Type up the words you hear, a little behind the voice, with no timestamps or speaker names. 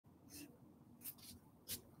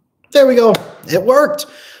There we go. It worked.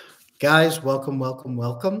 Guys, welcome, welcome,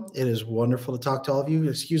 welcome. It is wonderful to talk to all of you.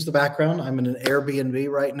 Excuse the background. I'm in an Airbnb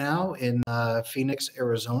right now in Phoenix,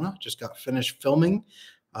 Arizona. Just got finished filming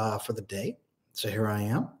for the day. So here I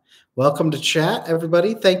am. Welcome to chat,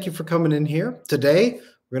 everybody. Thank you for coming in here. Today,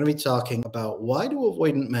 we're going to be talking about why do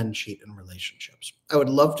avoidant men cheat in relationships. I would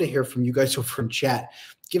love to hear from you guys over in chat.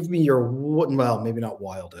 Give me your, well, maybe not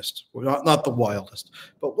wildest, not the wildest,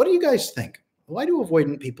 but what do you guys think? Why do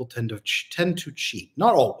avoidant people tend to cheat?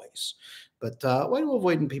 Not always, but why do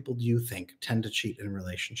avoidant people, do you think, tend to cheat in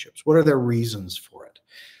relationships? What are their reasons for it?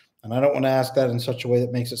 And I don't want to ask that in such a way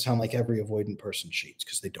that makes it sound like every avoidant person cheats,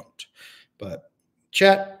 because they don't. But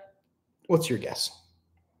chat, what's your guess?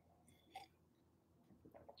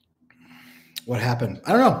 What happened?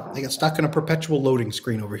 I don't know. I got stuck in a perpetual loading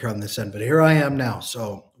screen over here on this end, but here I am now.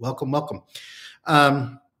 So welcome, welcome.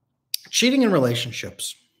 Cheating in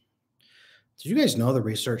relationships. Did you guys know the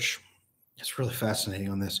research? It's really fascinating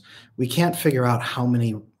on this. We can't figure out how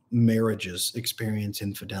many marriages experience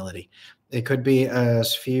infidelity. It could be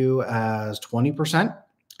as few as 20%,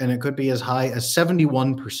 and it could be as high as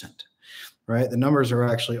 71%, right? The numbers are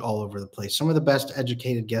actually all over the place. Some of the best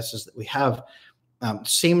educated guesses that we have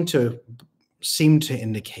seem to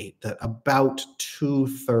indicate that about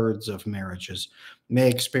 2/3 of marriages may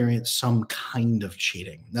experience some kind of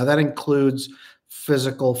cheating. Now, that includes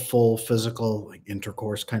full physical like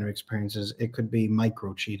intercourse kind of experiences. It could be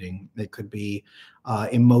micro cheating. It could be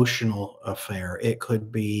emotional affair. It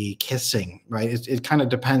could be kissing, right? It kind of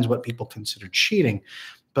depends what people consider cheating,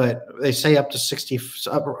 but they say up to 60,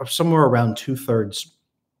 somewhere around 2/3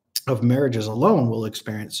 of marriages alone will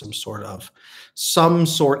experience some sort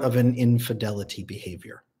of an infidelity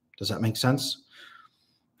behavior. Does that make sense?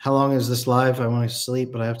 How long is this live? I want to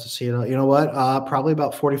sleep, but I have to see it out. You know what? Probably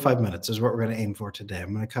about 45 minutes is what we're going to aim for today.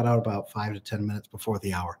 I'm going to cut out about 5 to 10 minutes before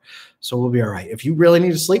the hour. So we'll be all right. If you really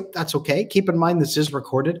need to sleep, that's okay. Keep in mind, this is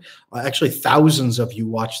recorded. Actually, thousands of you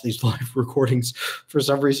watch these live recordings for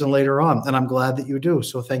some reason later on, and I'm glad that you do.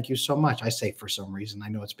 So thank you so much. I say for some reason. I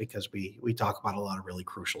know it's because we talk about a lot of really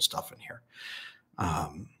crucial stuff in here.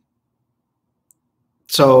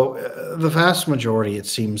 So the vast majority, it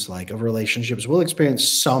seems like, of relationships will experience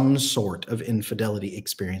some sort of infidelity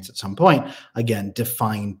experience at some point. Again,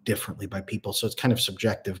 defined differently by people, so it's kind of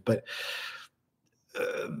subjective. But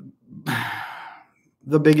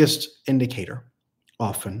the biggest indicator,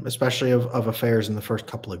 often, especially of affairs in the first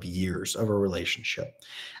couple of years of a relationship,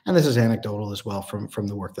 and this is anecdotal as well from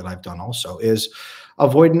the work that I've done also, is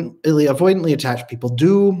avoidantly attached people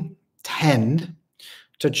do tend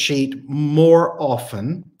to cheat more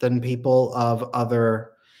often than people of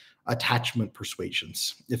other attachment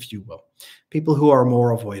persuasions, if you will. People who are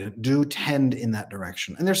more avoidant do tend in that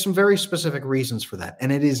direction. And there's some very specific reasons for that.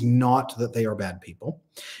 And it is not that they are bad people.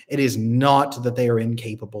 It is not that they are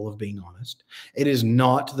incapable of being honest. It is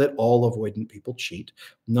not that all avoidant people cheat.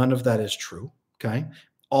 None of that is true, okay?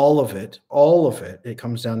 All of it, it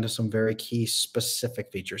comes down to some very key specific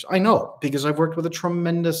features. I know, because I've worked with a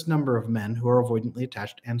tremendous number of men who are avoidantly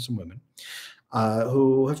attached, and some women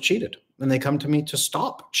who have cheated. And they come to me to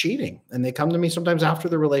stop cheating. And they come to me sometimes after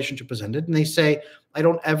the relationship has ended, and they say, I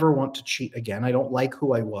don't ever want to cheat again. I don't like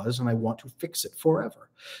who I was, and I want to fix it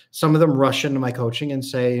forever. Some of them rush into my coaching and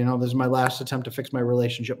say, you know, this is my last attempt to fix my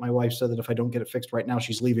relationship. My wife said that if I don't get it fixed right now,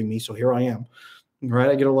 she's leaving me. So here I am, right?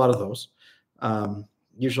 I get a lot of those.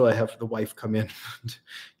 Usually I have the wife come in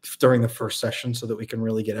during the first session so that we can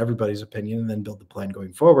really get everybody's opinion and then build the plan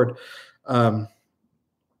going forward. But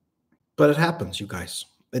it happens, you guys.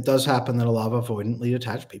 It does happen that a lot of avoidantly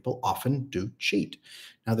attached people often do cheat.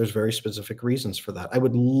 Now, there's very specific reasons for that. I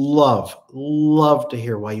would love to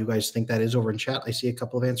hear why you guys think that is over in chat. I see a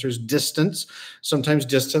couple of answers. Distance. Sometimes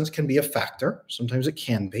distance can be a factor. Sometimes it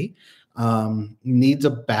can be. Needs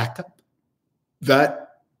a backup.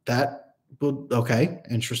 Okay,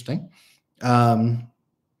 interesting.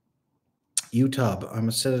 YouTube, I'm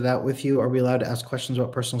gonna set it out with you. Are we allowed to ask questions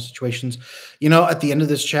about personal situations? You know, at the end of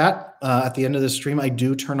this chat, at the end of this stream, I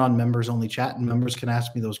do turn on members only chat, and members can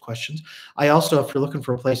ask me those questions. I also, if you're looking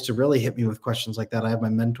for a place to really hit me with questions like that, I have my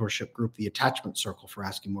mentorship group, the Attachment Circle, for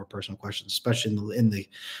asking more personal questions, especially in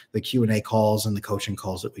the Q&A calls and the coaching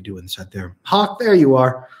calls that we do inside there. Hawk, there you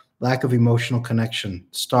are. Lack of emotional connection,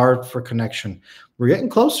 starved for connection. We're getting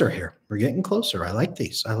closer here. We're getting closer. I like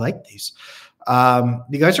these. I like these.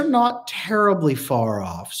 You guys are not terribly far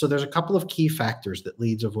off. So there's a couple of key factors that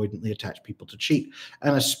leads avoidantly attached people to cheat,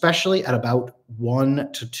 and especially at about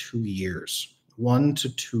 1 to 2 years. 1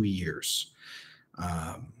 to 2 years.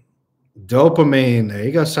 Dopamine. There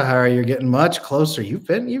you go, Sahara. You're getting much closer.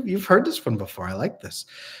 You've heard this one before. I like this.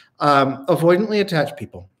 Avoidantly attached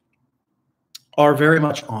people are very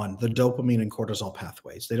much on the dopamine and cortisol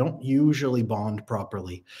pathways. They don't usually bond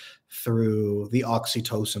properly through the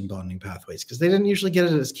oxytocin bonding pathways because they didn't usually get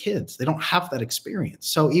it as kids. They don't have that experience.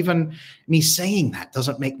 So even me saying that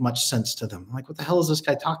doesn't make much sense to them. Like, what the hell is this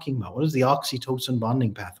guy talking about? What is the oxytocin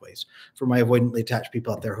bonding pathways? For my avoidantly attached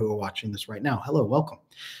people out there who are watching this right now, hello, welcome.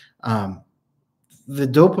 The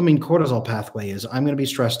dopamine cortisol pathway is I'm going to be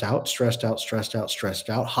stressed out,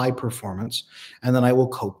 high performance, and then I will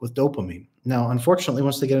cope with dopamine. Now, unfortunately,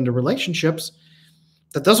 once they get into relationships,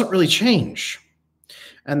 that doesn't really change.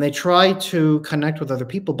 And they try to connect with other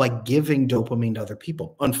people by giving dopamine to other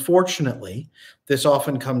people. Unfortunately, this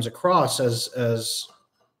often comes across as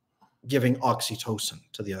giving oxytocin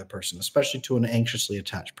to the other person, especially to an anxiously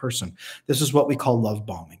attached person. This is what we call love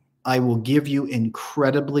bombing. I will give you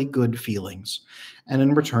incredibly good feelings, and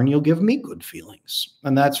in return, you'll give me good feelings.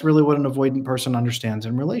 And that's really what an avoidant person understands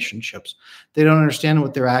in relationships. They don't understand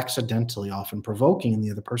what they're accidentally often provoking in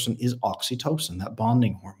the other person is oxytocin, that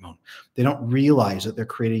bonding hormone. They don't realize that they're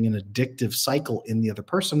creating an addictive cycle in the other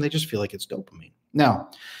person. They just feel like it's dopamine.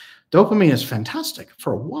 Now, dopamine is fantastic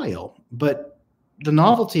for a while, but the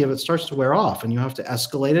novelty of it starts to wear off, and you have to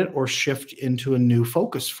escalate it or shift into a new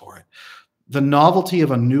focus for it. The novelty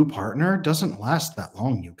of a new partner doesn't last that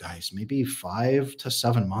long, you guys, maybe 5 to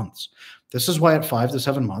 7 months. This is why at 5 to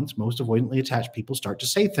 7 months, most avoidantly attached people start to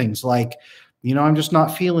say things like, you know, I'm just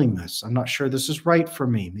not feeling this. I'm not sure this is right for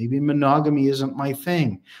me. Maybe monogamy isn't my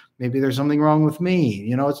thing. Maybe there's something wrong with me.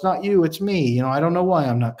 You know, it's not you, it's me. You know, I don't know why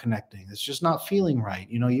I'm not connecting. It's just not feeling right.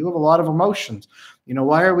 You know, you have a lot of emotions. You know,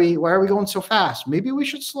 why are we going so fast? Maybe we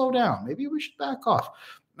should slow down. Maybe we should back off.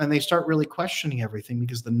 And they start really questioning everything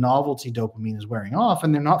because the novelty dopamine is wearing off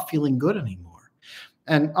and they're not feeling good anymore.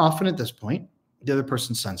 And often at this point, the other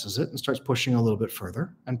person senses it and starts pushing a little bit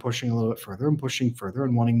further and pushing a little bit further and pushing further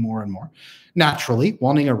and wanting more and more. Naturally,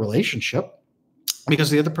 wanting a relationship because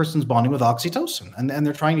the other person's bonding with oxytocin and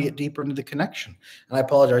they're trying to get deeper into the connection. And I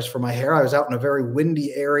apologize for my hair. I was out in a very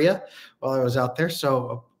windy area while I was out there.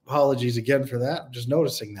 So apologies again for that. I'm just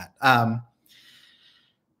noticing that.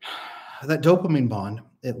 That dopamine bond,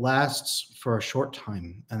 it lasts for a short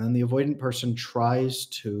time. And then the avoidant person tries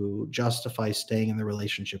to justify staying in the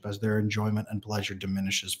relationship as their enjoyment and pleasure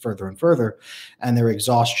diminishes further and further, and their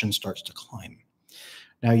exhaustion starts to climb.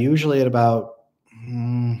 Now, usually at about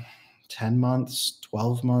 10 months,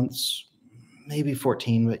 12 months, maybe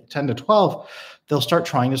 14, but 10 to 12, they'll start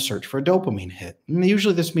trying to search for a dopamine hit. And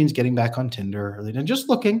usually this means getting back on Tinder and just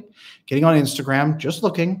looking, getting on Instagram, just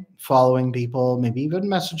looking, following people, maybe even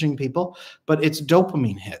messaging people, but it's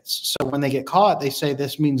dopamine hits. So when they get caught, they say,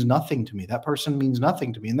 this means nothing to me. That person means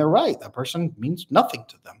nothing to me. And they're right. That person means nothing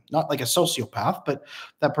to them. Not like a sociopath, but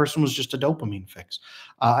that person was just a dopamine fix.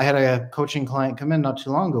 I had a coaching client come in not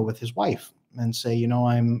too long ago with his wife and say, you know,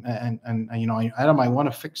 Adam, I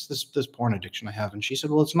want to fix this porn addiction I have. And she said,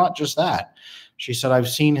 well, it's not just that. She said, I've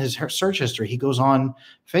seen his search history. He goes on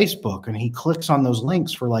Facebook and he clicks on those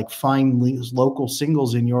links for like find local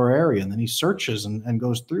singles in your area. And then he searches and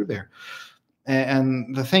goes through there.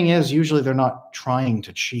 And the thing is, usually they're not trying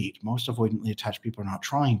to cheat. Most avoidantly attached people are not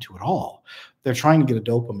trying to at all. They're trying to get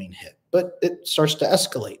a dopamine hit, but it starts to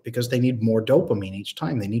escalate because they need more dopamine each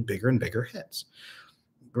time. They need bigger and bigger hits.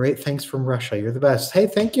 Great. Thanks from Russia. You're the best. Hey,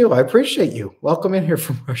 thank you. I appreciate you. Welcome in here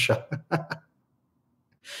from Russia.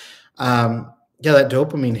 Yeah, that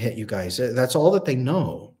dopamine hit, you guys. That's all that they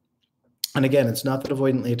know. And again, it's not that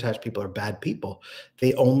avoidantly attached people are bad people.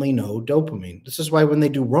 They only know dopamine. This is why when they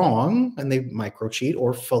do wrong and they micro cheat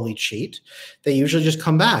or fully cheat, they usually just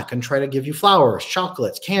come back and try to give you flowers,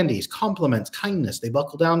 chocolates, candies, compliments, kindness. They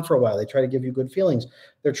buckle down for a while. They try to give you good feelings.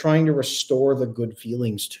 They're trying to restore the good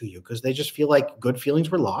feelings to you because they just feel like good feelings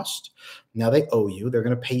were lost. Now they owe you. They're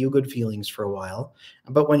going to pay you good feelings for a while.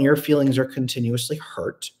 But when your feelings are continuously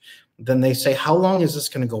hurt, then they say, how long is this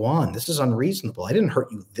going to go on? This is unreasonable. I didn't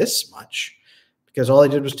hurt you this much because all I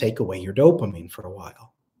did was take away your dopamine for a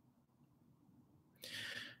while.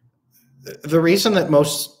 The reason that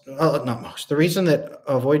the reason that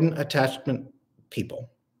avoidant attachment people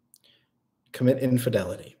commit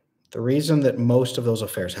infidelity, the reason that most of those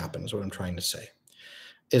affairs happen is what I'm trying to say,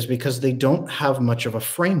 is because they don't have much of a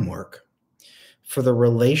framework for the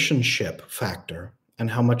relationship factor and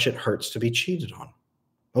how much it hurts to be cheated on.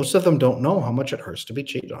 Most of them don't know how much it hurts to be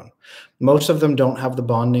cheated on. Most of them don't have the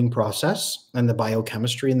bonding process and the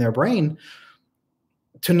biochemistry in their brain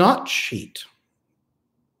to not cheat.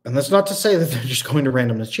 And that's not to say that they're just going to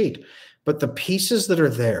randomly cheat, but the pieces that are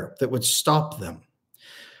there that would stop them,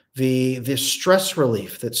 the stress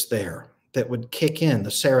relief that's there that would kick in, the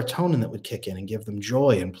serotonin that would kick in and give them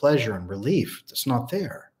joy and pleasure and relief, that's not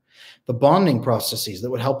there. The bonding processes that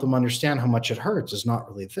would help them understand how much it hurts is not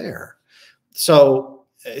really there. So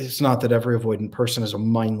it's not that every avoidant person is a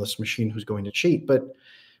mindless machine who's going to cheat, but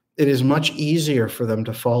it is much easier for them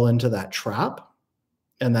to fall into that trap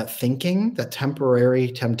and that thinking, that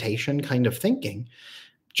temporary temptation kind of thinking,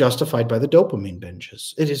 justified by the dopamine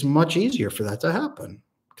binges. It is much easier for that to happen,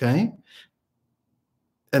 okay?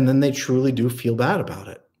 And then they truly do feel bad about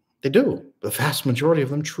it. They do. The vast majority of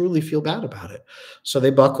them truly feel bad about it. So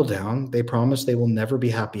they buckle down. They promise they will never be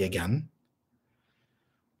happy again.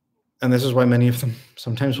 And this is why many of them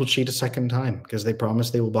sometimes will cheat a second time, because they promise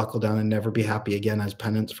they will buckle down and never be happy again as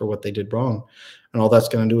penance for what they did wrong. And all that's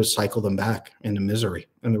going to do is cycle them back into misery,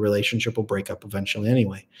 and the relationship will break up eventually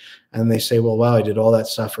anyway. And they say, well, wow, I did all that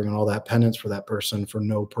suffering and all that penance for that person for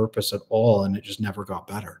no purpose at all, and it just never got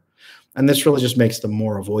better. And this really just makes them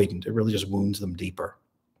more avoidant. It really just wounds them deeper.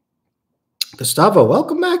 Gustavo,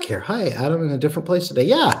 welcome back here. Hi, Adam, in a different place today.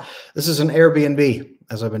 Yeah, this is an Airbnb.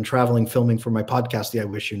 As I've been traveling, filming for my podcast, the I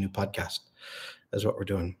Wish You Knew podcast. That's what we're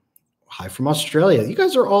doing. Hi from Australia. You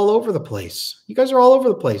guys are all over the place. You guys are all over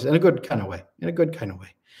the place in a good kind of way. In a good kind of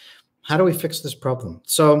way. How do we fix this problem?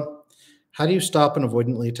 So how do you stop an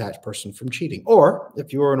avoidantly attached person from cheating? Or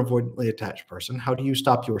if you are an avoidantly attached person, how do you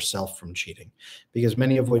stop yourself from cheating? Because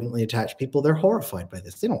many avoidantly attached people, they're horrified by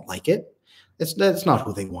this. They don't like it. That's not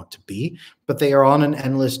who they want to be, but they are on an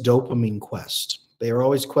endless dopamine quest. They are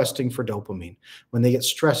always questing for dopamine. When they get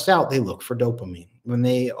stressed out, they look for dopamine. When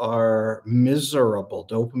they are miserable,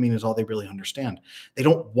 dopamine is all they really understand. They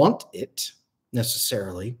don't want it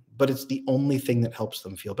necessarily, but it's the only thing that helps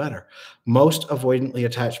them feel better. Most avoidantly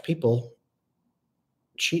attached people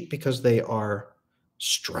cheat because they are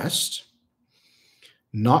stressed,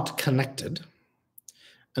 not connected,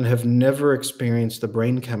 and have never experienced the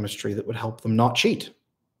brain chemistry that would help them not cheat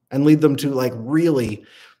and lead them to like really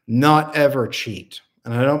not ever cheat.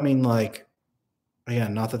 And I don't mean like,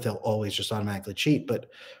 again, not that they'll always just automatically cheat, but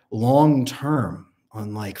long term,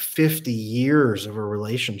 on like 50 years of a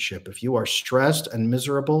relationship, if you are stressed and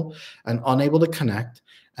miserable and unable to connect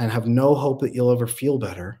and have no hope that you'll ever feel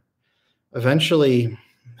better, eventually,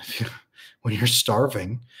 when you're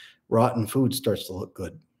starving, rotten food starts to look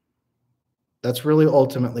good. That's really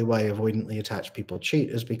ultimately why avoidantly attached people cheat,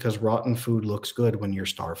 is because rotten food looks good when you're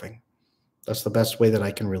starving. That's the best way that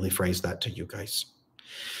I can really phrase that to you guys.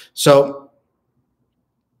 So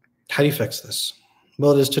how do you fix this?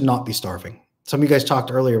 Well, it is to not be starving. Some of you guys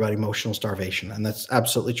talked earlier about emotional starvation, and that's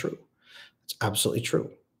absolutely true. It's absolutely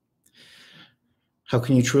true. How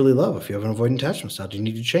can you truly love if you have an avoidant attachment style? Do you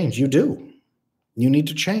need to change? You do. You need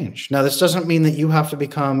to change. Now, this doesn't mean that you have to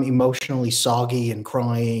become emotionally soggy and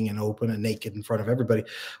crying and open and naked in front of everybody.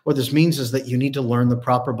 What this means is that you need to learn the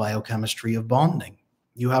proper biochemistry of bonding.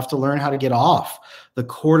 You have to learn how to get off the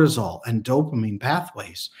cortisol and dopamine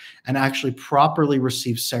pathways and actually properly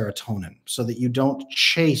receive serotonin so that you don't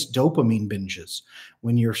chase dopamine binges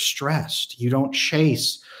when you're stressed. You don't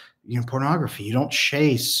chase pornography. You don't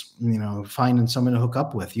chase, finding someone to hook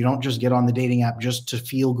up with. You don't just get on the dating app just to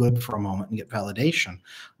feel good for a moment and get validation.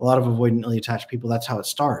 A lot of avoidantly attached people, that's how it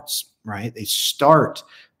starts, right? They start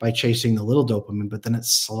by chasing the little dopamine, but then it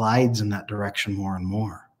slides in that direction more and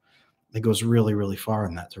more. It goes really, really far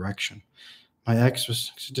in that direction. My ex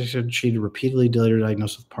was cheated repeatedly, later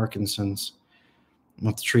diagnosed with Parkinson's,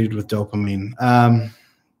 not treated with dopamine.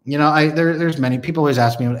 There's many people always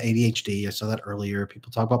ask me about ADHD. I saw that earlier.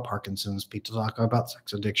 People talk about Parkinson's. People talk about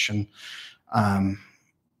sex addiction.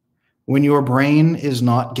 When your brain is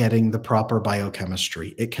not getting the proper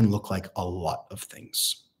biochemistry, it can look like a lot of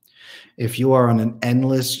things. If you are on an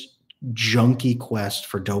endless junky quest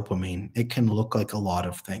for dopamine, it can look like a lot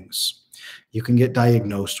of things. You can get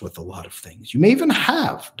diagnosed with a lot of things. You may even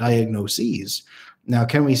have diagnoses. Now,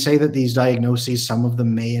 can we say that these diagnoses, some of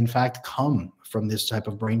them may in fact come from this type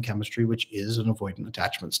of brain chemistry, which is an avoidant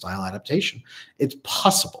attachment style adaptation? It's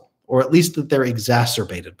possible, or at least that they're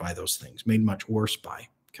exacerbated by those things, made much worse by,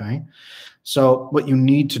 okay? So what you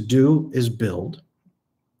need to do is build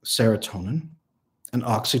serotonin and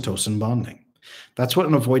oxytocin bonding. That's what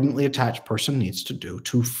an avoidantly attached person needs to do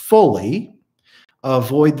to fully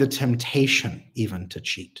avoid the temptation even to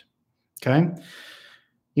cheat, okay?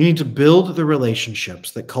 You need to build the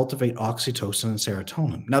relationships that cultivate oxytocin and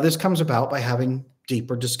serotonin. Now, this comes about by having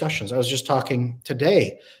deeper discussions. I was just talking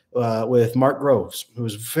today with Mark Groves, who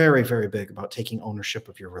is very, very big about taking ownership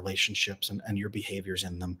of your relationships and your behaviors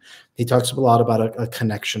in them. He talks a lot about a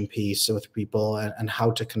connection piece with people and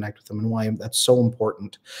how to connect with them and why that's so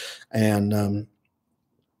important. And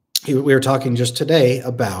we were talking just today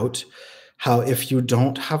about how if you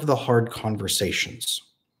don't have the hard conversations,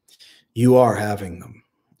 you are having them.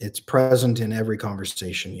 It's present in every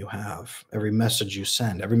conversation you have, every message you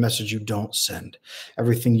send, every message you don't send,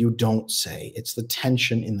 everything you don't say. It's the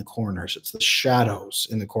tension in the corners. It's the shadows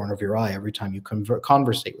in the corner of your eye every time you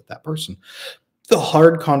conversate with that person. The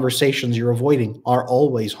hard conversations you're avoiding are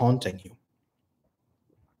always haunting you.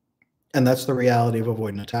 And that's the reality of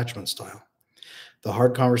avoidant attachment style. The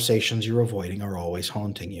hard conversations you're avoiding are always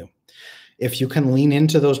haunting you. If you can lean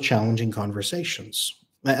into those challenging conversations,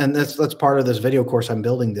 and that's part of this video course I'm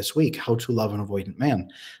building this week, How to Love an Avoidant Man.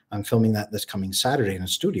 I'm filming that this coming Saturday in a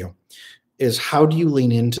studio. Is how do you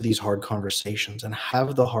lean into these hard conversations and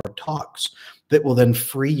have the hard talks that will then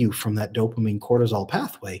free you from that dopamine cortisol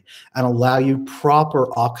pathway and allow you proper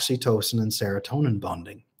oxytocin and serotonin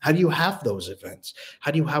bonding? How do you have those events?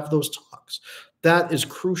 How do you have those talks? That is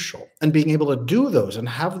crucial. And being able to do those and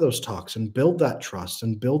have those talks and build that trust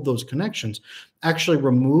and build those connections actually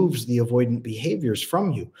removes the avoidant behaviors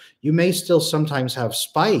from you. You may still sometimes have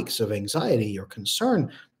spikes of anxiety or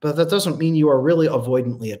concern, but that doesn't mean you are really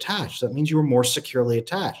avoidantly attached. That means you are more securely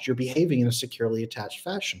attached. You're behaving in a securely attached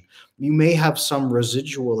fashion. You may have some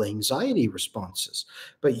residual anxiety responses,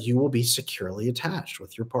 but you will be securely attached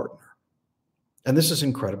with your partner. And this is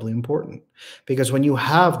incredibly important because when you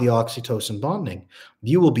have the oxytocin bonding,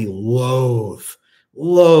 you will be loath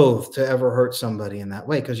to ever hurt somebody in that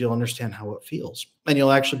way because you'll understand how it feels. And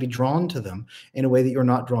you'll actually be drawn to them in a way that you're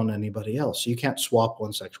not drawn to anybody else. So you can't swap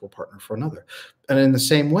one sexual partner for another. And in the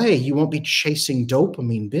same way, you won't be chasing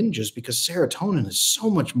dopamine binges because serotonin is so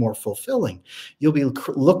much more fulfilling. You'll be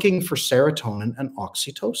looking for serotonin and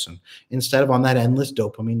oxytocin instead of on that endless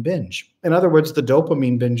dopamine binge. In other words, the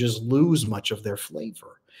dopamine binges lose much of their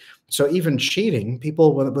flavor. So even cheating,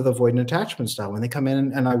 people with avoidant attachment style, when they come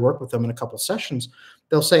in and I work with them in a couple sessions,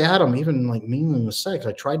 they'll say, Adam, even like meaningless sex,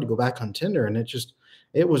 I tried to go back on Tinder and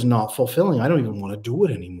it was not fulfilling. I don't even want to do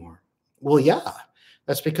it anymore. Well, yeah,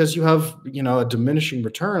 that's because you have, a diminishing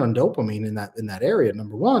return on dopamine in that area.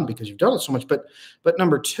 Number one, because you've done it so much, but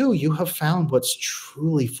number two, you have found what's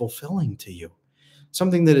truly fulfilling to you.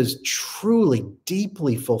 Something that is truly,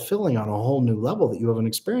 deeply fulfilling on a whole new level that you haven't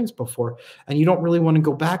experienced before. And you don't really want to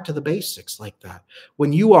go back to the basics like that.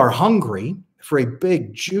 When you are hungry for a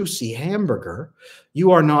big, juicy hamburger,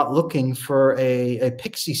 you are not looking for a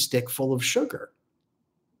pixie stick full of sugar.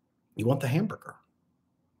 You want the hamburger.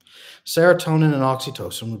 Serotonin and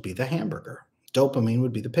oxytocin would be the hamburger. Dopamine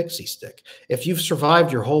would be the pixie stick. If you've survived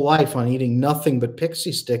your whole life on eating nothing but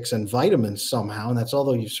pixie sticks and vitamins somehow, and that's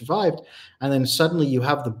all you've survived, and then suddenly you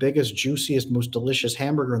have the biggest, juiciest, most delicious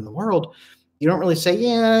hamburger in the world, you don't really say,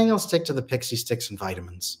 yeah, I'll stick to the pixie sticks and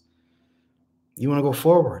vitamins. You want to go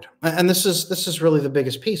forward. And this is really the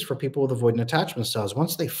biggest piece for people with avoidant attachment styles.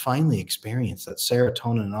 Once they finally experience that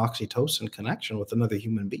serotonin and oxytocin connection with another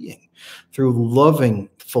human being through loving,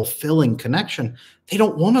 fulfilling connection, they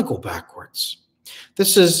don't want to go backwards.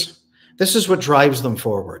 This is what drives them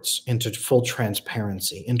forwards into full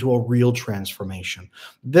transparency, into a real transformation.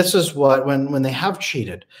 This is what, when they have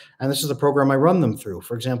cheated, and this is the program I run them through.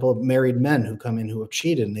 For example, married men who come in who have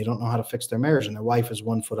cheated and they don't know how to fix their marriage and their wife is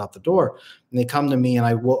 1 foot out the door, and they come to me and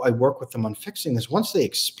I work with them on fixing this. Once they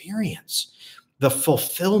experience the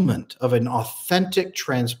fulfillment of an authentic,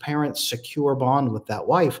 transparent, secure bond with that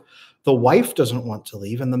wife, the wife doesn't want to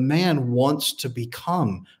leave and the man wants to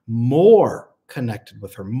become more connected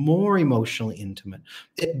with her, more emotionally intimate.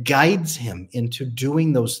 It guides him into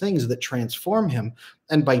doing those things that transform him.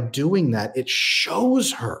 And by doing that, it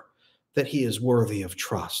shows her that he is worthy of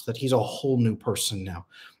trust, that he's a whole new person now.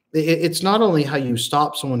 It's not only how you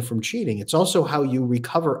stop someone from cheating, it's also how you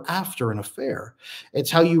recover after an affair.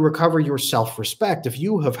 It's how you recover your self-respect. If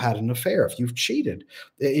you have had an affair, if you've cheated,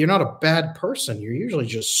 you're not a bad person. You're usually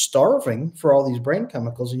just starving for all these brain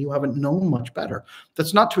chemicals and you haven't known much better.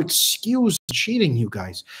 That's not to excuse cheating, you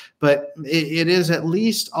guys, but it is at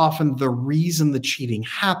least often the reason the cheating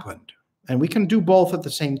happened. And we can do both at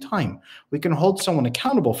the same time. We can hold someone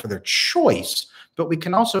accountable for their choice, but we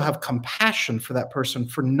can also have compassion for that person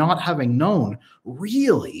for not having known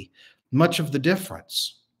really much of the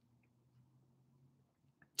difference.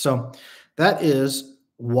 So that is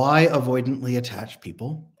why avoidantly attached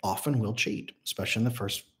people often will cheat, especially in the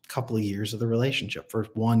first couple of years of the relationship,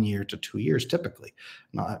 first 1 year to 2 years, typically.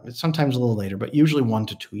 Sometimes a little later, but usually 1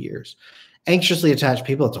 to 2 years. Anxiously attached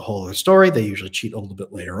people, it's a whole other story. They usually cheat a little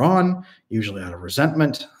bit later on, usually out of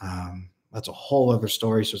resentment. That's a whole other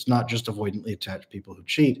story. So it's not just avoidantly attached people who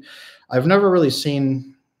cheat. I've never really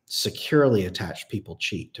seen securely attached people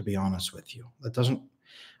cheat, to be honest with you.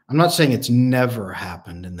 I'm not saying it's never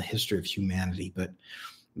happened in the history of humanity, but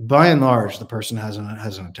by and large, the person has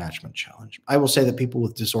an attachment challenge. I will say that people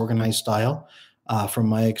with disorganized style from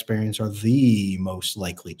my experience, are the most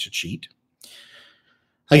likely to cheat.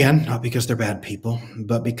 Again, not because they're bad people,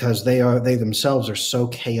 but because they themselves are so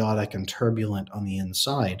chaotic and turbulent on the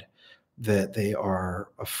inside that they are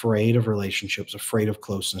afraid of relationships, afraid of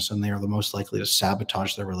closeness, and they are the most likely to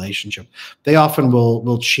sabotage their relationship. They often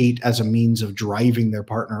will cheat as a means of driving their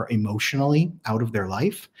partner emotionally out of their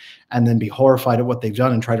life, and then be horrified at what they've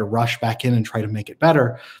done and try to rush back in and try to make it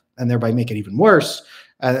better, and thereby make it even worse.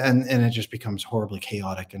 And it just becomes horribly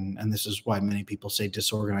chaotic. And this is why many people say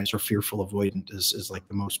disorganized or fearful avoidant is like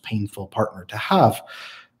the most painful partner to have.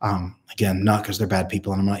 Again, not because they're bad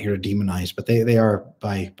people, and I'm not here to demonize, but they are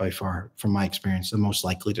by far, from my experience, the most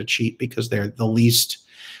likely to cheat because they're the least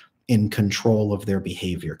in control of their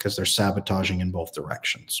behavior because they're sabotaging in both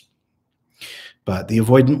directions. But the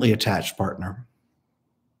avoidantly attached partner,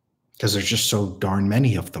 because there's just so darn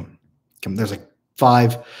many of them, there's like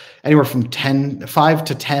anywhere from 5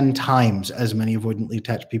 to 10 times as many avoidantly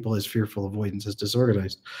attached people as fearful avoidance as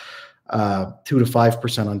disorganized. 2 to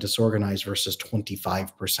 5% on disorganized versus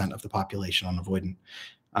 25% of the population on avoidant.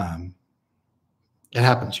 It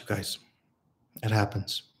happens, you guys. It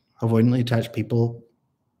happens. Avoidantly attached people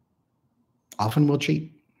often will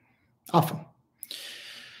cheat. Often.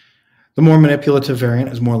 The more manipulative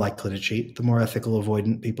variant is more likely to cheat. The more ethical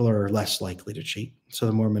avoidant people are less likely to cheat. So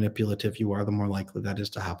the more manipulative you are, the more likely that is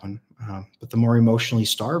to happen. But the more emotionally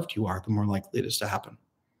starved you are, the more likely it is to happen.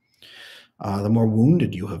 The more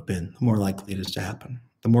wounded you have been, the more likely it is to happen.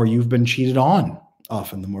 The more you've been cheated on,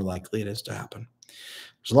 often the more likely it is to happen.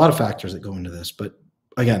 There's a lot of factors that go into this, but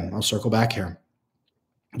again, I'll circle back here.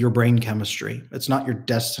 Your brain chemistry, it's not your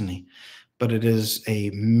destiny, but it is a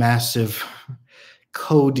massive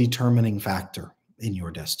co-determining factor in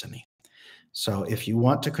your destiny. So if you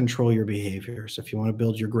want to control your behaviors, if you want to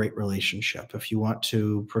build your great relationship, if you want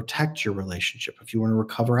to protect your relationship, if you want to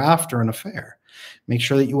recover after an affair, make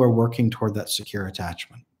sure that you are working toward that secure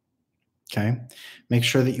attachment. Okay? Make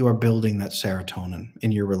sure that you are building that serotonin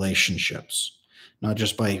in your relationships, not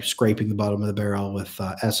just by scraping the bottom of the barrel with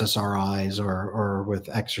SSRIs or with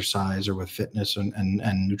exercise or with fitness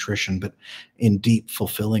and nutrition, but in deep,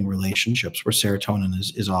 fulfilling relationships where serotonin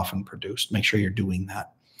is often produced. Make sure you're doing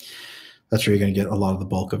that. That's where you're going to get a lot of the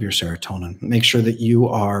bulk of your serotonin. Make sure that you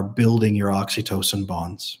are building your oxytocin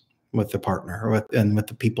bonds with the partner and with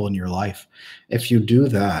the people in your life. If you do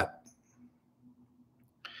that,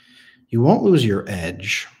 you won't lose your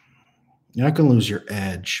edge. You're not going to lose your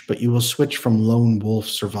edge, but you will switch from lone wolf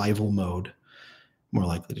survival mode, more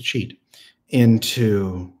likely to cheat,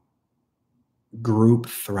 into group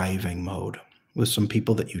thriving mode with some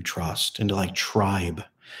people that you trust, into like tribe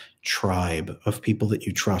of people that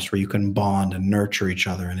you trust, where you can bond and nurture each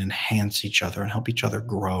other and enhance each other and help each other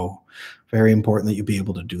grow. Very important that you be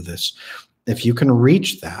able to do this. If you can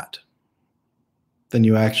reach that, then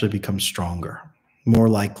you actually become stronger, more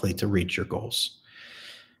likely to reach your goals.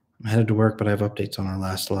 I'm headed to work, but I have updates on our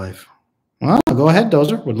last live. Well, go ahead,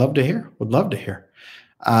 Dozer. Would love to hear. Would love to hear.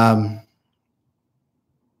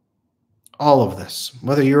 All of this,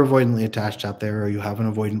 whether you're avoidantly attached out there or you have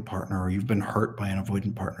an avoidant partner or you've been hurt by an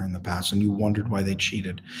avoidant partner in the past and you wondered why they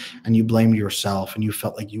cheated and you blamed yourself and you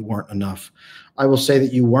felt like you weren't enough, I will say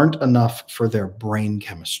that you weren't enough for their brain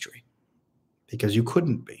chemistry because you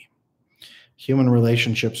couldn't be. Human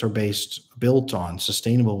relationships are built on,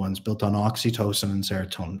 sustainable ones, built on oxytocin and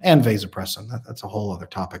serotonin and vasopressin. That's a whole other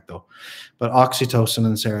topic though. But oxytocin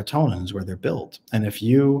and serotonin is where they're built. And if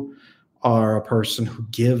you are a person who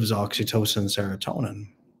gives oxytocin and serotonin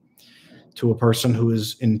to a person who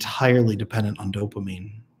is entirely dependent on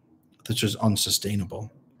dopamine, that's just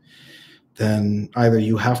unsustainable, then either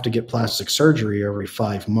you have to get plastic surgery every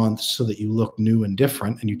 5 months so that you look new and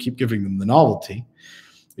different and you keep giving them the novelty.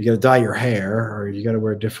 You got to dye your hair or you got to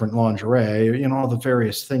wear different lingerie, or, all the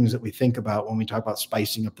various things that we think about when we talk about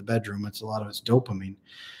spicing up the bedroom. A lot of it's dopamine.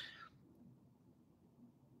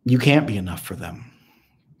 You can't be enough for them.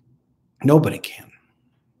 Nobody can.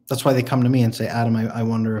 That's why they come to me and say, Adam, I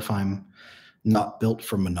wonder if I'm not built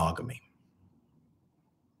for monogamy.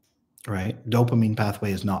 Right? Dopamine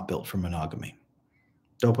pathway is not built for monogamy.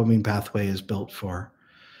 Dopamine pathway is built for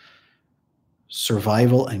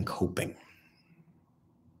survival and coping,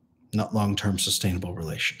 not long-term sustainable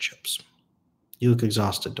relationships. You look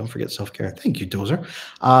exhausted. Don't forget self-care. Thank you, Dozer.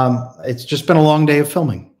 It's just been a long day of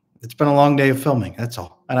filming. It's been a long day of filming. That's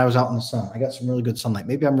all. And I was out in the sun. I got some really good sunlight.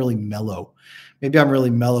 Maybe I'm really mellow. Maybe I'm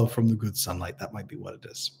really mellow from the good sunlight. That might be what it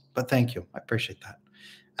is. But thank you. I appreciate that.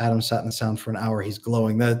 Adam sat in the sound for an hour. He's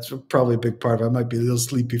glowing. That's probably a big part of it. I might be a little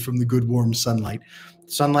sleepy from the good warm sunlight.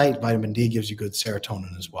 Sunlight, vitamin D gives you good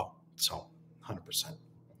serotonin as well. So 100%.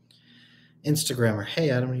 Instagrammer.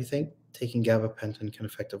 Hey, Adam, do you think taking gabapentin can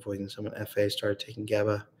affect avoidance. I'm an FA, started taking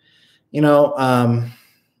GABA. You know,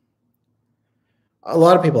 a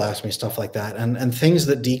lot of people ask me stuff like that, and things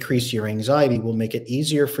that decrease your anxiety will make it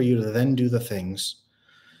easier for you to then do the things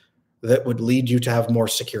that would lead you to have more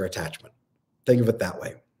secure attachment. Think of it that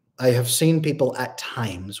way. I have seen people at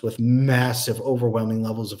times with massive, overwhelming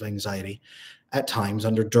levels of anxiety, at times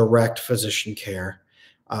under direct physician care,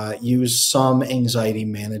 use some anxiety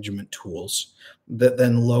management tools that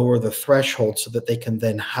then lower the threshold so that they can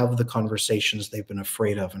then have the conversations they've been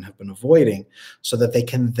afraid of and have been avoiding, so that they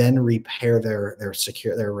can then repair their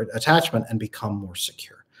attachment and become more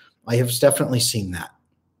secure. I have definitely seen that.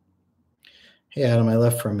 Hey, Adam, I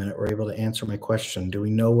left for a minute. We're able to answer my question. Do we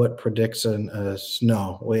know what predicts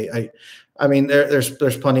no? Wait, I mean,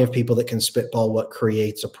 there's plenty of people that can spitball what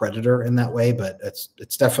creates a predator in that way, but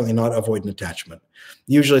it's definitely not avoidant attachment.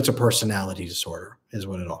 Usually, it's a personality disorder, is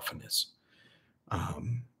what it often is.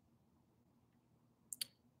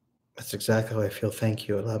 That's exactly how I feel. Thank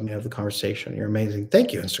you. It allowed me to have the conversation. You're amazing.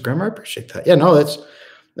 Thank you, Instagram. I appreciate that. Yeah, no,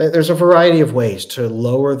 there's a variety of ways to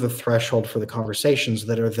lower the threshold for the conversations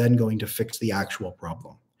that are then going to fix the actual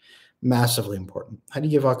problem. Massively important. How do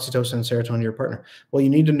you give oxytocin and serotonin to your partner? Well, you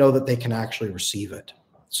need to know that they can actually receive it.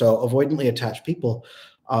 So avoidantly attached people,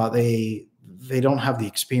 they don't have the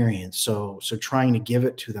experience. So trying to give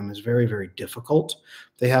it to them is very, very difficult.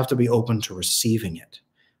 They have to be open to receiving it.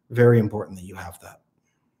 Very important that you have that.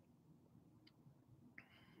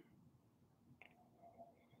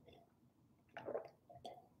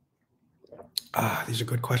 These are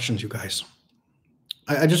good questions, you guys.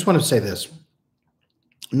 I just want to say this.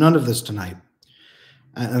 None of this tonight,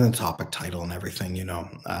 and the topic title and everything,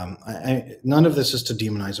 none of this is to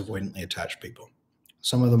demonize avoidantly attached people.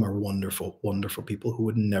 Some of them are wonderful, wonderful people who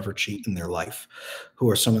would never cheat in their life, who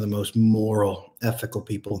are some of the most moral, ethical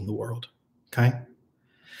people in the world, okay?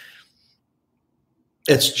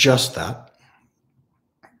 It's just that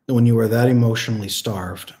when you are that emotionally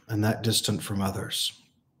starved and that distant from others,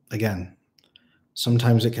 again,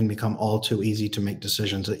 sometimes it can become all too easy to make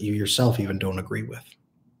decisions that you yourself even don't agree with.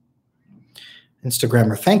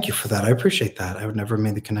 Instagrammer, thank you for that. I appreciate that. I would never have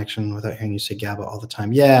made the connection without hearing you say GABA all the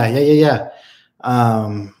time. Yeah.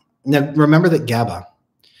 Now, remember that GABA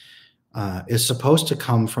is supposed to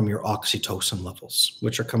come from your oxytocin levels,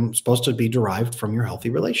 which are supposed to be derived from your healthy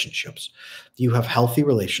relationships. You have healthy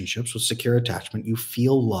relationships with secure attachment. You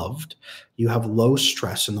feel loved. You have low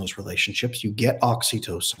stress in those relationships. You get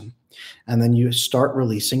oxytocin, and then you start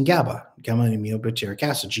releasing GABA, gamma-aminobutyric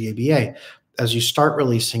acid, GABA. As you start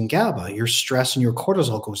releasing GABA, your stress and your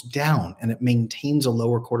cortisol goes down, and it maintains a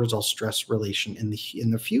lower cortisol stress relation in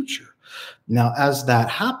the future. Now, as that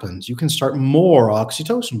happens, you can start more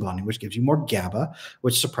oxytocin bonding, which gives you more GABA,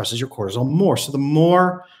 which suppresses your cortisol more. So the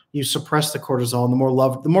more you suppress the cortisol, and the more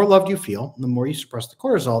loved you feel, and the more you suppress the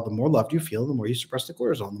cortisol, the more loved you feel, the more you suppress the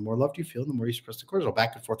cortisol, and the more loved you feel, the more you suppress the cortisol,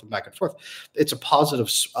 back and forth and back and forth. It's a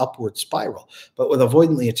positive upward spiral. But with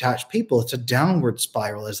avoidantly attached people, it's a downward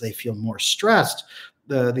spiral as they feel more stressed.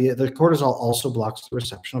 The cortisol also blocks the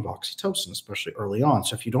reception of oxytocin, especially early on.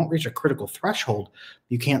 So if you don't reach a critical threshold,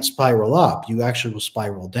 you can't spiral up. You actually will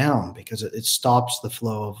spiral down because it stops the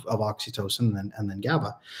flow of oxytocin and then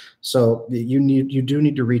GABA. So you do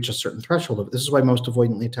need to reach a certain threshold of it. This is why most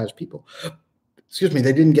avoidantly attached people, they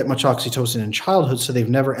didn't get much oxytocin in childhood, so they've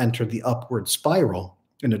never entered the upward spiral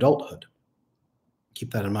in adulthood.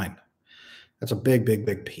 Keep that in mind. That's a big, big,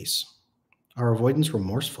 big piece. Are avoidants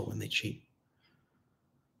remorseful when they cheat?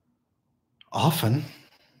 Often,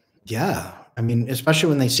 yeah. I mean, especially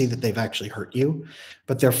when they see that they've actually hurt you,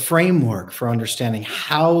 but their framework for understanding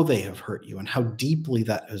how they have hurt you and how deeply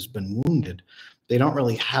that has been wounded, they don't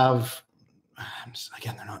really have,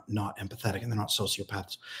 again, they're not empathetic and they're not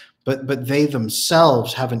sociopaths, but they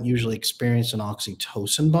themselves haven't usually experienced an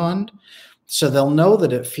oxytocin bond. So they'll know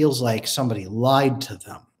that it feels like somebody lied to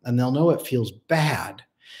them, and they'll know it feels bad,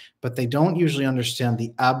 but they don't usually understand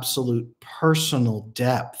the absolute personal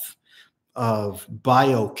depth of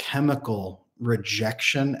biochemical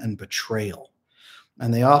rejection and betrayal.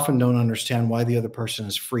 And they often don't understand why the other person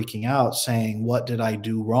is freaking out, saying, "What did I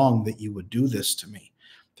do wrong that you would do this to me?"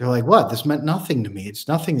 They're like, "What? This meant nothing to me. It's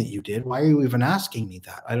nothing that you did. Why are you even asking me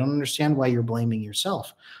that? I don't understand why you're blaming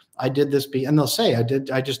yourself. I did this," and they'll say,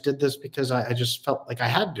 I just did this because I just felt like I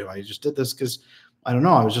had to. I just did this because, I don't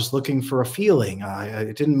know, I was just looking for a feeling.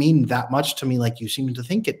 It didn't mean that much to me like you seem to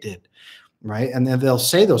think it did. Right. And then they'll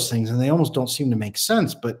say those things and they almost don't seem to make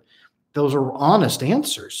sense, but those are honest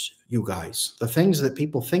answers, you guys. The things that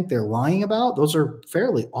people think they're lying about, those are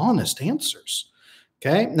fairly honest answers.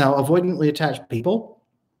 Okay. Now, avoidantly attached people,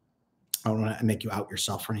 I don't want to make you out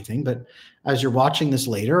yourself or anything, but as you're watching this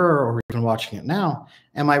later or even watching it now,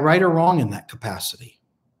 am I right or wrong in that capacity?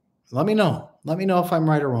 Let me know. Let me know if I'm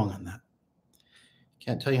right or wrong on that.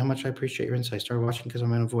 Can't tell you how much I appreciate your insight. I started watching because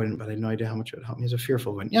I'm an avoidant, but I had no idea how much it would help me as a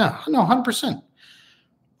fearful avoidant. Yeah, no, 100%.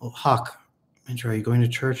 Well, Hawk, Andrew, are you going to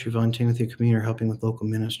church? Are you volunteering with your community or helping with local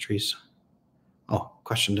ministries? Oh,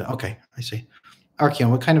 question. Okay, I see. Archeon,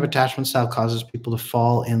 what kind of attachment style causes people to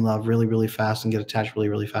fall in love really, really fast and get attached really,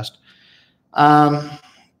 really fast?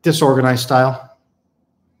 Disorganized style.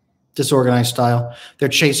 Disorganized style. They're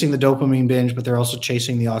chasing the dopamine binge, but they're also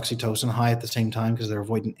chasing the oxytocin high at the same time because they're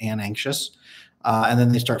avoidant and anxious. And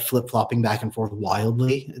then they start flip-flopping back and forth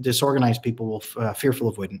wildly. Disorganized people will,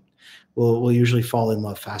 fearful avoidant, will usually fall in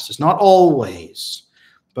love fastest. Not always,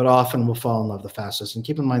 but often will fall in love the fastest. And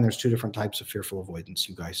keep in mind, there's two different types of fearful avoidance,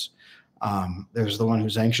 you guys. There's the one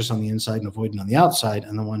who's anxious on the inside and avoidant on the outside,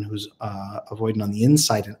 and the one who's avoidant on the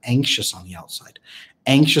inside and anxious on the outside.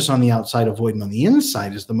 Anxious on the outside, avoidant on the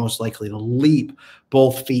inside is the most likely to leap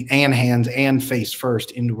both feet and hands and face first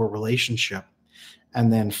into a relationship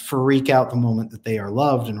and then freak out the moment that they are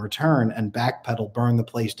loved and return and backpedal, burn the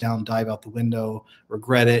place down, dive out the window,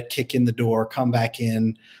 regret it, kick in the door, come back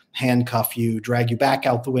in, handcuff you, drag you back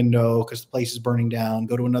out the window because the place is burning down,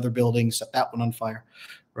 go to another building, set that one on fire,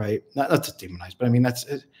 right? That's demonized, but I mean, that's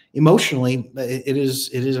emotionally, it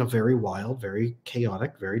is a very wild, very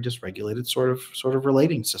chaotic, very dysregulated sort of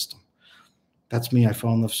relating system. That's me. I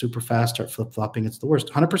fall in love super fast, start flip-flopping. It's the worst.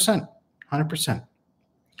 100%. 100%.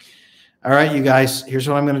 All right, you guys, here's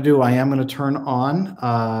what I'm going to do. I am going to turn on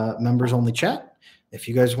members only chat. If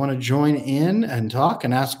you guys want to join in and talk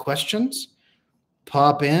and ask questions,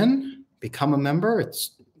 pop in, become a member.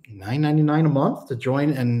 It's $9.99 a month to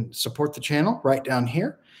join and support the channel right down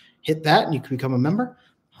here. Hit that and you can become a member.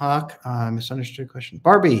 Hawk, misunderstood question.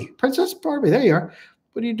 Barbie, Princess Barbie, there you are.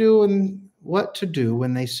 What do you do and what to do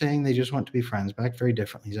when they saying they just want to be friends? Back very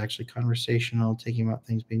differently. He's actually conversational, taking about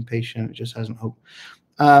things, being patient. It just hasn't hope.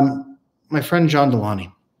 My friend John Delany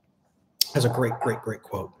has a great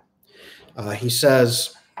quote. He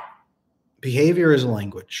says, behavior is a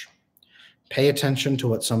language. Pay attention to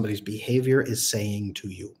what somebody's behavior is saying to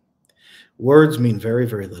you. Words mean very,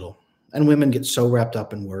 very little. And women get so wrapped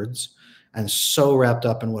up in words and so wrapped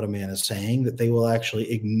up in what a man is saying that they will actually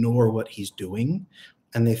ignore what he's doing.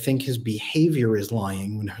 And they think his behavior is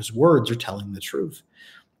lying when his words are telling the truth.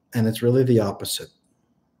 And it's really the opposite.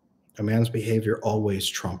 A man's behavior always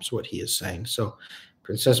trumps what he is saying. So,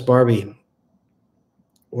 Princess Barbie,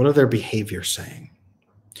 what are their behaviors saying?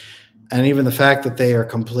 And even the fact that they are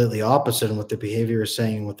completely opposite in what their behavior is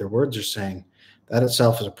saying and what their words are saying, that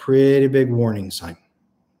itself is a pretty big warning sign.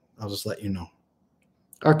 I'll just let you know.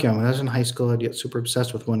 Archeon, when I was in high school, I'd get super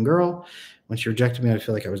obsessed with one girl. When she rejected me, I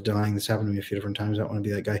feel like I was dying. This happened to me a few different times. I don't want to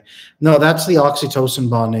be that guy. No, that's the oxytocin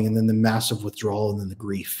bonding and then the massive withdrawal and then the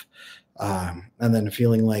grief. And then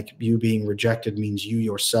feeling like you being rejected means you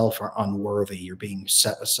yourself are unworthy. You're being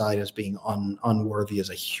set aside as being unworthy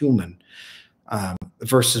as a human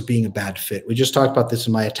versus being a bad fit. We just talked about this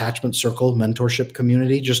in my attachment circle mentorship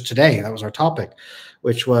community just today. That was our topic,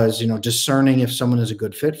 which was, discerning if someone is a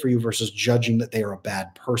good fit for you versus judging that they are a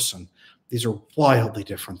bad person. These are wildly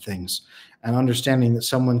different things. And understanding that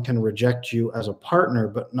someone can reject you as a partner,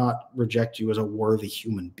 but not reject you as a worthy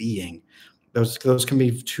human being. Those can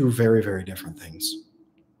be two very, very different things.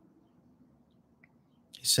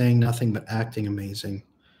 He's saying nothing but acting amazing.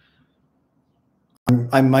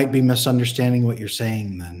 I might be misunderstanding what you're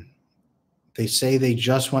saying then. They say they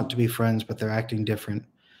just want to be friends, but they're acting different.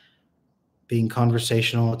 Being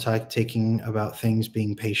conversational, taking about things,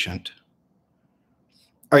 being patient.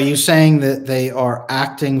 Are you saying that they are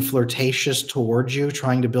acting flirtatious towards you,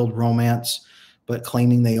 trying to build romance, but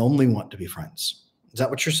claiming they only want to be friends? Is that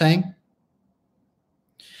what you're saying?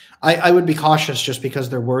 I would be cautious just because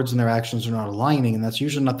their words and their actions are not aligning, and that's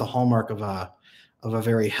usually not the hallmark of a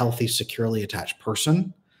very healthy, securely attached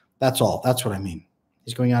person. That's all. That's what I mean.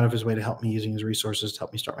 He's going out of his way to help me, using his resources to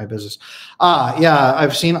help me start my business. Yeah,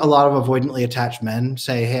 I've seen a lot of avoidantly attached men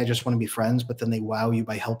say, hey, I just want to be friends, but then they wow you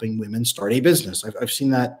by helping women start a business. I've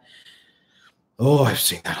seen that. Oh, I've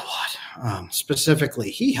seen that a lot.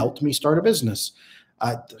 Specifically, he helped me start a business.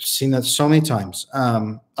 I've seen that so many times.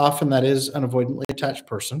 Often that is an avoidantly attached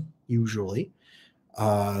person, usually,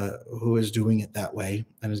 who is doing it that way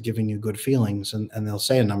and is giving you good feelings. And they'll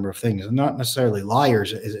say a number of things, and not necessarily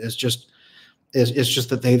liars. It's just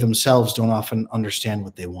that they themselves don't often understand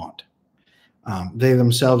what they want. They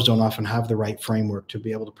themselves don't often have the right framework to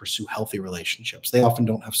be able to pursue healthy relationships. They often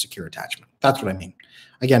don't have secure attachment. That's what I mean.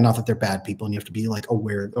 Again, not that they're bad people and you have to be like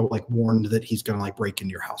aware or like warned that he's going to like break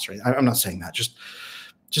into your house, right? I'm not saying that. Just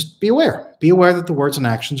Just be aware. Be aware that the words and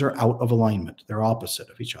actions are out of alignment. They're opposite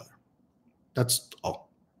of each other. That's all.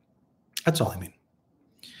 That's all I mean.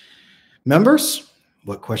 Members,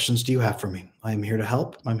 what questions do you have for me? I am here to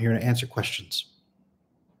help. I'm here to answer questions.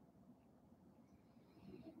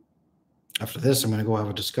 After this, I'm going to go have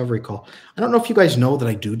a discovery call. I don't know if you guys know that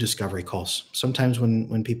I do discovery calls. Sometimes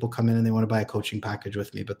when people come in and they want to buy a coaching package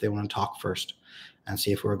with me, but they want to talk first and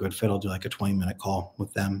see if we're a good fit, I'll do like a 20-minute call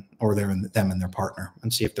with them or them and their partner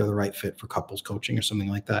and see if they're the right fit for couples coaching or something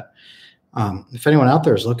like that. If anyone out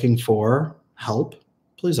there is looking for help,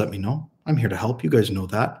 please let me know. I'm here to help. You guys know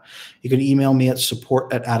that. You can email me at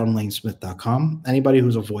support@adamlanesmith.com. Anybody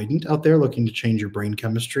who's avoidant out there looking to change your brain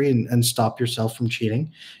chemistry and stop yourself from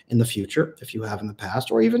cheating in the future, if you have in the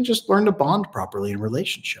past, or even just learn to bond properly in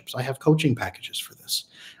relationships, I have coaching packages for this.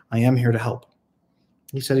 I am here to help.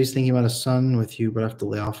 He said he's thinking about a son with you, but I have to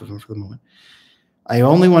lay off of him for the moment. I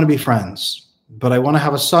only want to be friends, but I want to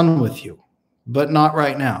have a son with you, but not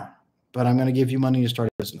right now. But I'm going to give you money to start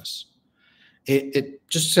a business. It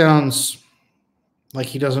just sounds like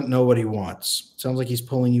he doesn't know what he wants. It sounds like he's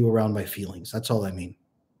pulling you around by feelings. That's all I mean.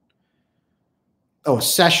 Oh, a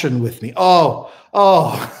session with me. Oh.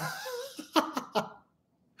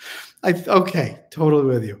 Okay, totally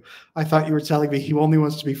with you. I thought you were telling me he only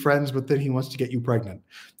wants to be friends, but then he wants to get you pregnant.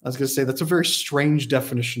 I was going to say that's a very strange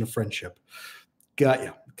definition of friendship. Got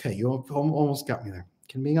you. Okay, you almost got me there.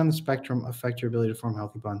 Can being on the spectrum affect your ability to form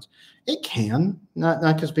healthy bonds? It can. Not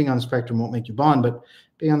because being on the spectrum won't make you bond, but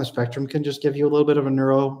being on the spectrum can just give you a little bit of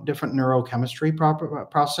a different neurochemistry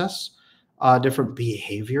process, different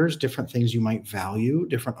behaviors, different things you might value,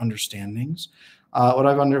 different understandings.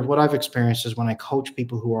 What I've experienced is when I coach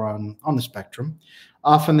people who are on the spectrum,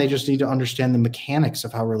 often they just need to understand the mechanics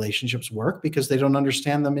of how relationships work because they don't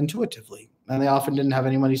understand them intuitively. And they often didn't have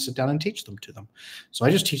anybody sit down and teach them to them. So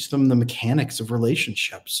I just teach them the mechanics of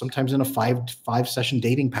relationships, sometimes in a five session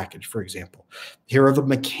dating package, for example. Here are the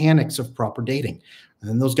mechanics of proper dating. And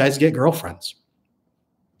then those guys get girlfriends.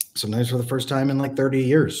 Sometimes for the first time in like 30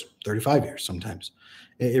 years, 35 years sometimes.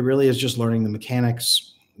 It really is just learning the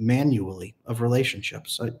mechanics manually of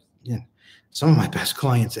relationships. Some of my best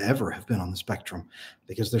clients ever have been on the spectrum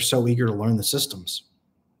because they're so eager to learn the systems.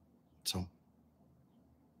 So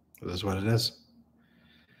it is what it is.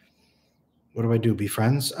 What do I do? Be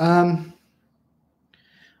friends? I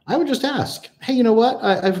would just ask, hey, you know what?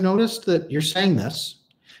 I've noticed that you're saying this,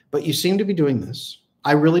 but you seem to be doing this.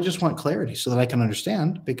 I really just want clarity so that I can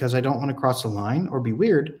understand because I don't want to cross a line or be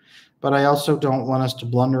weird, but I also don't want us to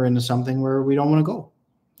blunder into something where we don't want to go.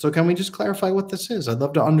 So can we just clarify what this is? I'd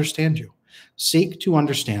love to understand you. Seek to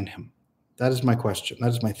understand him. That is my question. That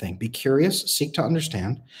is my thing. Be curious, seek to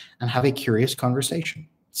understand, and have a curious conversation.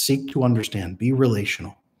 Seek to understand. Be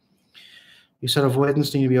relational. You said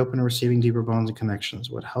avoidance need to be open to receiving deeper bonds and connections.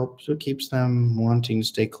 What helps? What keeps them wanting to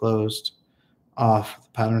stay closed off the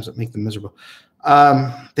patterns that make them miserable?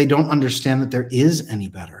 They don't understand that there is any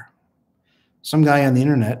better. Some guy on the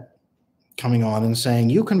internet coming on and saying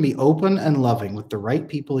you can be open and loving with the right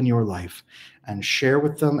people in your life and share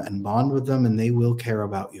with them and bond with them and they will care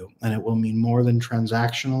about you. And it will mean more than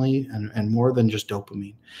transactionally and more than just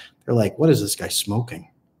dopamine. They're like, what is this guy smoking?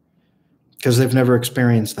 Because they've never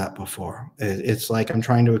experienced that before. It's like I'm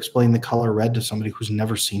trying to explain the color red to somebody who's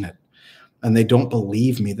never seen it. And they don't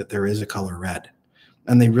believe me that there is a color red.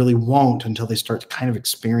 And they really won't until they start to kind of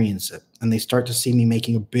experience it. And they start to see me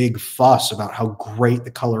making a big fuss about how great the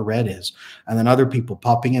color red is. And then other people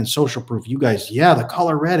popping in, social proof. You guys, yeah, the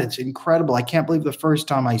color red, it's incredible. I can't believe the first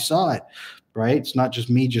time I saw it, right? It's not just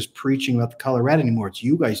me just preaching about the color red anymore. It's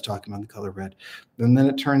you guys talking about the color red. And then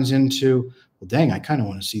it turns into, well, dang, I kind of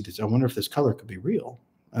want to see this. I wonder if this color could be real.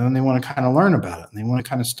 And then they want to kind of learn about it. And they want to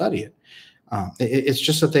kind of study it. It's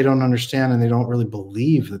just that they don't understand and they don't really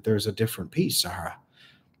believe that there's a different piece, Sarah.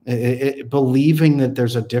 Believing that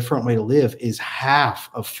there's a different way to live is half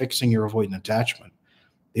of fixing your avoidant attachment.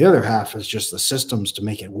 The other half is just the systems to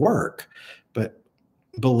make it work. But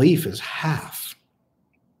belief is half.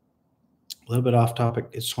 A little bit off topic.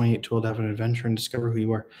 It's 28 too old to have an adventure and discover who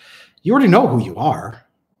you are. You already know who you are.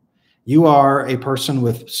 You are a person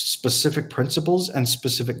with specific principles and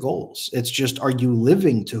specific goals. It's just, are you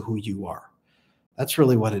living to who you are? That's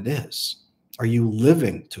really what it is. Are you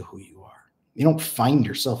living to who you are? You don't find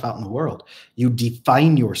yourself out in the world. You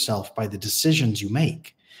define yourself by the decisions you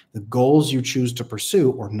make, the goals you choose to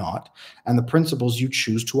pursue or not, and the principles you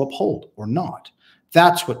choose to uphold or not.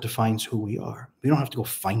 That's what defines who we are. We don't have to go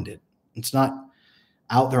find it. It's not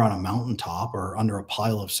out there on a mountaintop or under a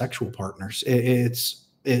pile of sexual partners. It's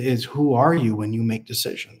who are you when you make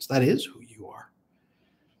decisions? That is who you are.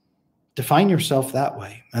 Define yourself that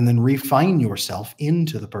way, and then refine yourself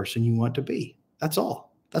into the person you want to be. That's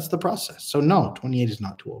all. That's the process. So no, 28 is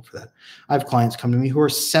not too old for that. I have clients come to me who are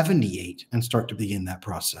 78 and start to begin that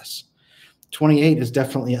process. 28 is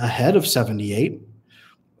definitely ahead of 78,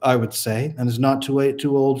 I would say, and it's not too late,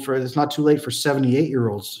 it's not too late for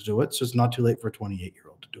 78-year-olds to do it, so it's not too late for a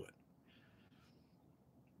 28-year-old to do it.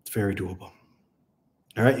 It's very doable.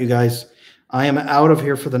 All right, you guys, I am out of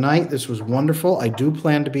here for the night. This was wonderful. I do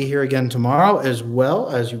plan to be here again tomorrow as well.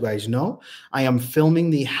 As you guys know, I am filming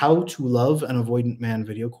the How to Love an Avoidant Man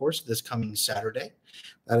video course this coming Saturday.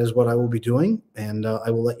 That is what I will be doing, and I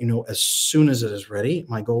will let you know as soon as it is ready.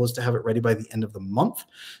 My goal is to have it ready by the end of the month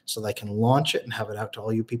so that I can launch it and have it out to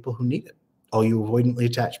all you people who need it, all you avoidantly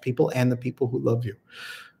attached people and the people who love you.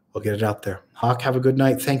 We'll get it out there. Hawk, have a good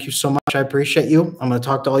night. Thank you so much. I appreciate you. I'm going to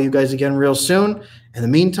talk to all you guys again real soon. In the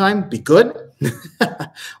meantime, be good.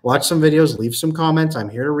 Watch some videos. Leave some comments. I'm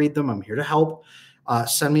here to read them. I'm here to help.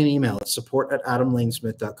 Send me an email at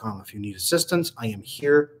support@adamlanesmith.com. If you need assistance, I am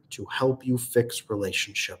here to help you fix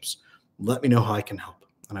relationships. Let me know how I can help.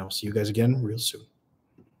 And I will see you guys again real soon.